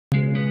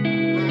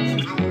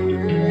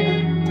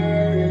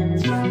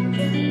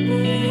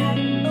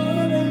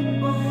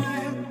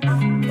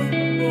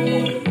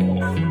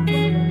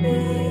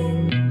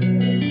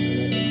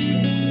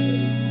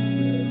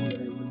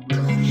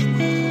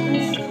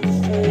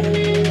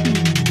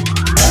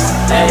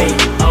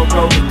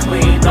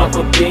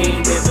a bean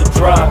in the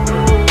drop.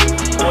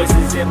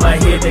 Voices in my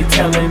head, they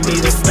telling me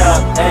to stop.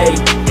 Ayy,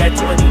 got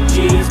 20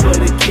 G's for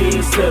the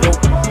keys to the.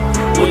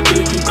 What do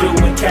you do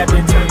when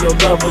Captain turn your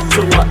lover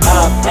to a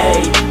op?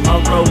 Ayy,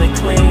 I'm rolling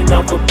clean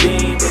off a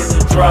bean in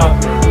the drop.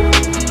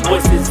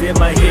 Voices in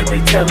my head,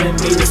 they telling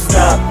me to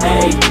stop.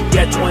 Ayy,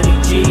 got 20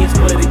 G's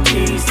for the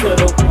keys to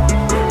the.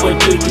 What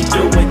do you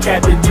do when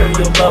Captain turn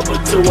your lover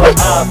to a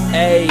op?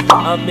 Ayy,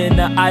 I'm in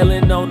the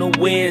island on a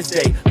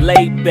Wednesday,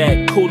 laid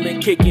back,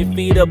 coolin', kicking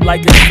feet up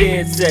like a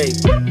sensei.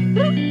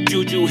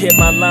 Juju hit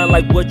my line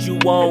like what you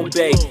want,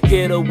 babe.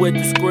 Hit her with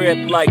the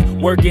script like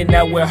working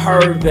out with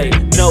Hervey.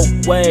 No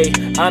way,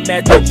 I'm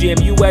at the gym,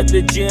 you at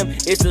the gym.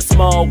 It's a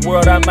small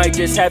world, I might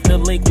just have to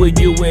link with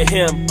you and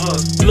him.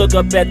 Look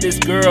up at this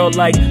girl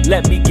like,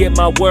 let me get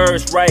my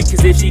words right.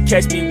 Cause if she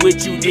catch me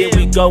with you, then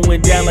we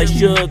going down like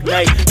Suge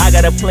Knight. I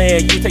got a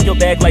plan, you take your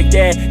bag like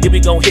that, then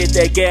we gon' hit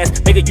that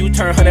gas. Make a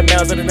U-turn 100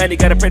 miles on the 90,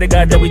 gotta pray to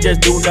God that we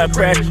just do not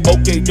crash.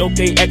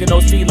 Okay, acting no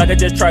C like I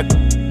just tried.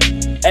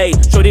 Ayy,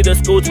 shorty the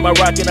school to my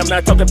rocket, I'm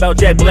not talking about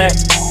Jack Black.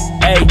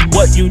 Ayy,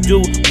 what you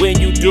do when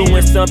you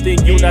doing something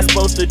you not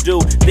supposed to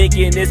do?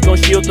 Thinking it's gon'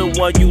 shield the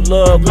one you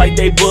love like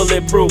they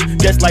bulletproof.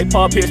 Just like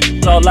Paul Pierce,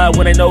 it's all out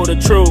when they know the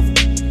truth.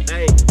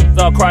 Ayy,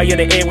 they'll cry in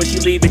the end when she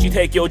leave and she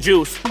take your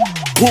juice.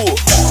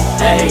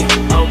 Ayy,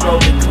 I'm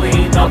rolling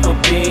clean off a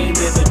bean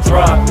in the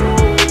drop.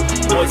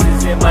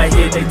 Voices in my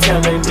head, they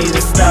telling me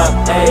to stop.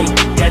 Ayy,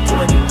 got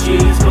 20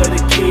 G's for the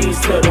keys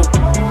to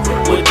the.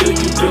 What do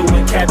you do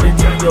when Captain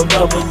turn your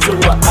lover to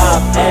a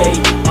op? Ayy,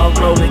 I'm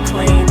rolling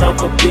clean off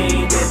a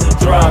bean in the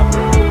drop.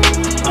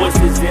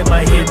 Voices in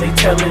my head, they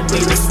telling me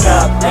to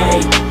stop.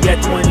 Ayy,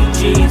 got 20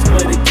 G's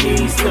for the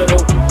keys to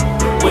the.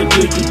 What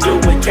do you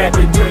do when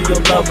Captain turn your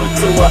lover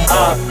to a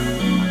op?